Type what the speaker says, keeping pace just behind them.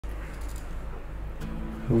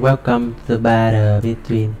Welcome to the battle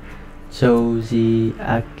between Choji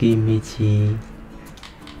Akimichi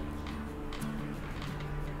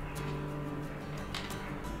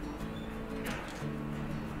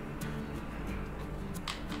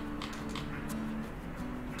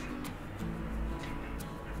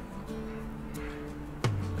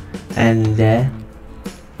and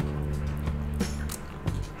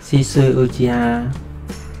Shishui Uchiha.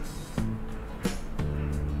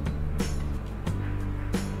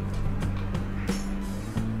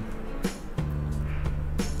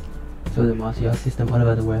 So the martial system all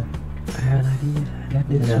over the world. I have an idea.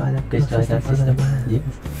 Let destroy that system. Yes.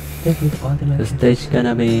 Take it all The stage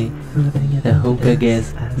gonna be the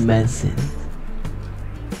Hokage's mansion.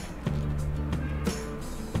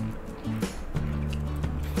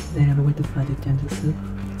 They have a way to fight it gentle.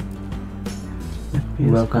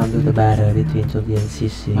 Welcome to the battle between Choji and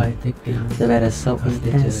Shishui. The battle is so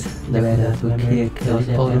intense. The battle will clear chaos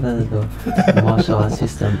all over the martial art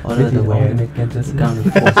system all over the world. Counter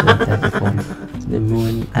forces attack from the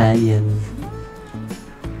moon aliens,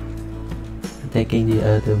 attacking the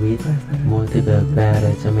earth with multiple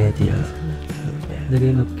battle meteors. The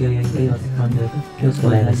game of killing chaos on the The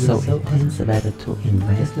battle is so intense. The battle too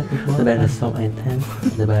intense. The battle is so intense.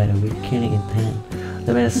 The battle with killing intent.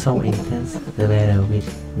 The battle is so intense. The battle with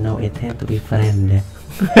no intent to be friend.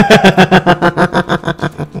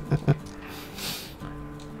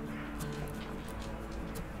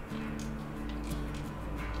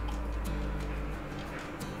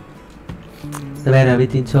 The battle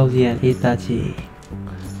between Choji and Itachi.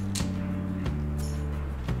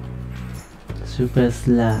 Super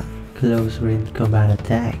slap, close range combat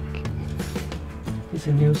attack. It's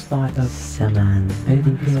a new start of Summon. The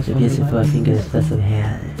beautiful fingers plus of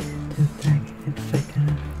hell. to attack and fake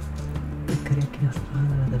the correct chaos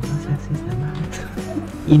all the martial system out.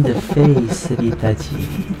 In the face of Itachi.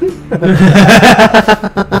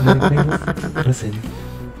 Listen.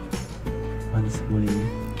 Once fully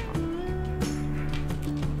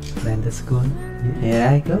land the school. Here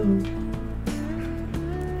I go.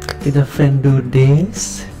 Get a friend do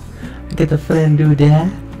this. Get a friend do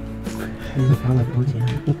that. You sound like Uchiha.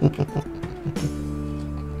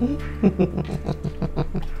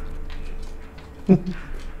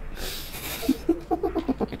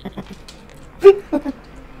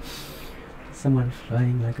 Someone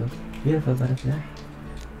flying like a beautiful butterfly.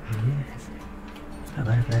 Yes, a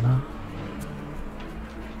butterfly now.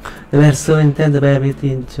 The battle is so intense, the battle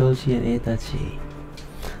between Choji and Itachi.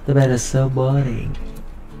 The battle is so boring.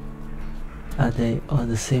 Are they on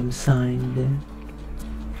the same sign then?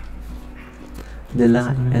 The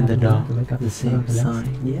light and the dark, the same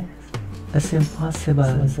sign. Yes, That's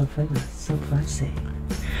impossible. so famous, so fancy.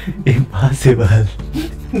 Impossible.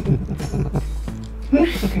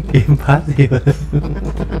 Impossible.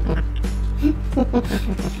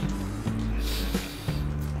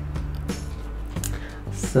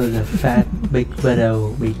 So the fat big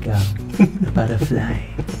widow become a butterfly.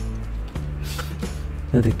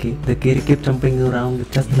 So the kid keep jumping around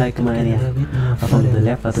just like a maniac. From the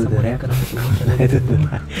left to the left,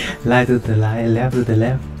 right to the right, left to the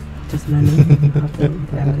left. Just learning how to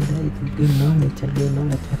eat every day. It's good knowledge and good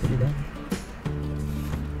knowledge every day.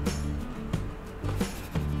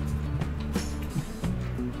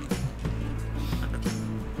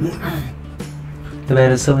 The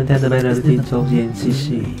battle is so intense, the battle between Choji and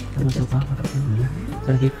Shishui. Kamu so far from the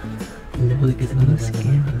so he will get another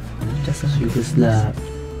skin. Just like Super slap,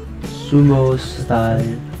 sumo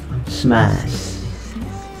style, smash.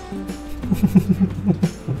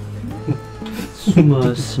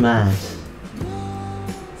 Sumo smash.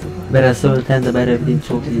 Battle is so intense, the battle between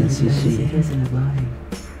Choji and Shishui. in the body.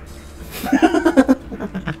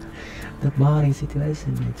 The boring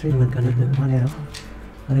situation, the treatment cannot do one at all.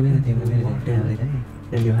 Only when you walk down every day,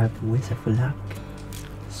 then you have to wish for luck.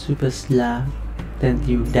 Super slap, then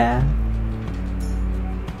you die.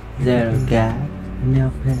 Zero gap,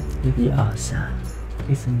 Nail pet, you awesome.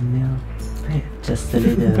 it's a nail pet. Just a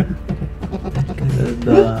little That good.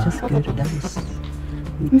 Bah. Just go to dice.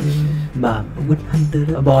 bomb. With under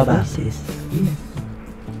A ball back. faces. Yes.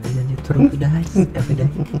 And then you throw the dice every day.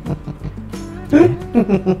 Yeah.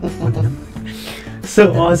 On the number.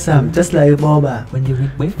 So awesome, just like Boba. When you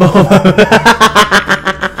read wave,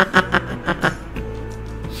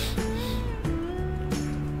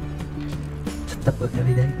 just double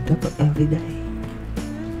every day. Double every day.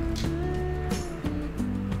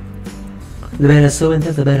 The battle is so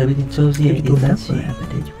intense, the battle between Choji and If you double Itachi. every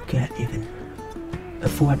day, you get even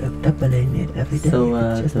afford doubling it every day.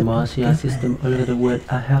 So the martial art system under the word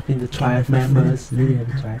are helping the tribe members.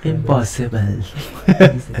 Impossible.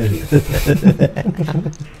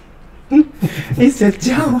 It's a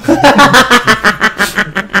joke.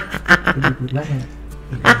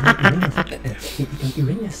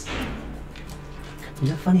 You're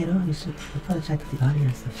not funny at all. You should apologize to the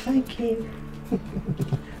audience. Thank you.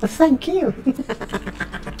 Thank you.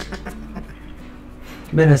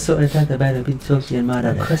 Better so the better be Choji and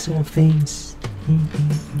Mother. Personal things.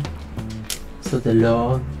 So the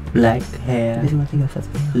long black hair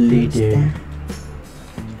leader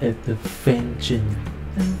of the French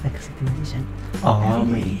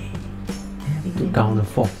army to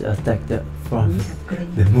counterforce the attack from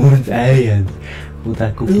the moon aliens who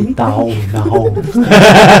that cookie down now.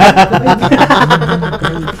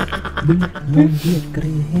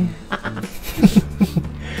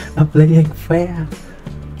 I'm playing fair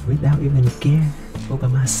without even care over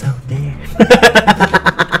myself there.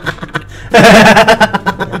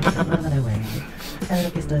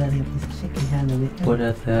 What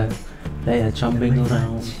if they are jumping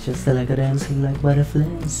around just like a dancing like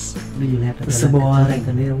butterflies? Do you have It's so boring.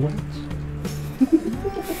 a little watch?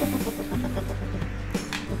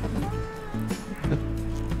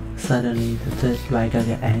 Suddenly the third striker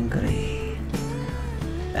get angry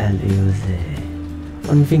and use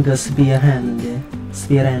one finger spear hand,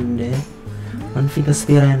 one finger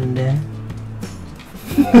spear hand.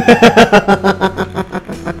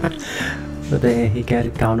 But then he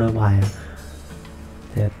get counter by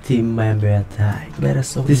the team member attack.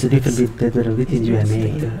 This is a different bit better within you and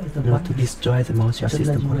me. Not to destroy the martial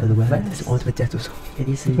system of the world. It's all the tattoo. It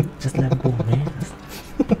is just like go man.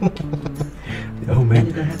 Oh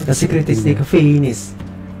man, The secret is take a finish.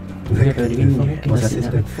 martial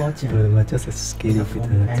system. We're just as skinny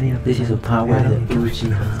with This is the power of the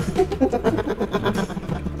Uchiha.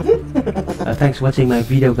 Thanks for watching my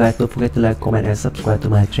video guys. Don't forget to like, comment and subscribe to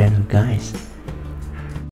my channel guys.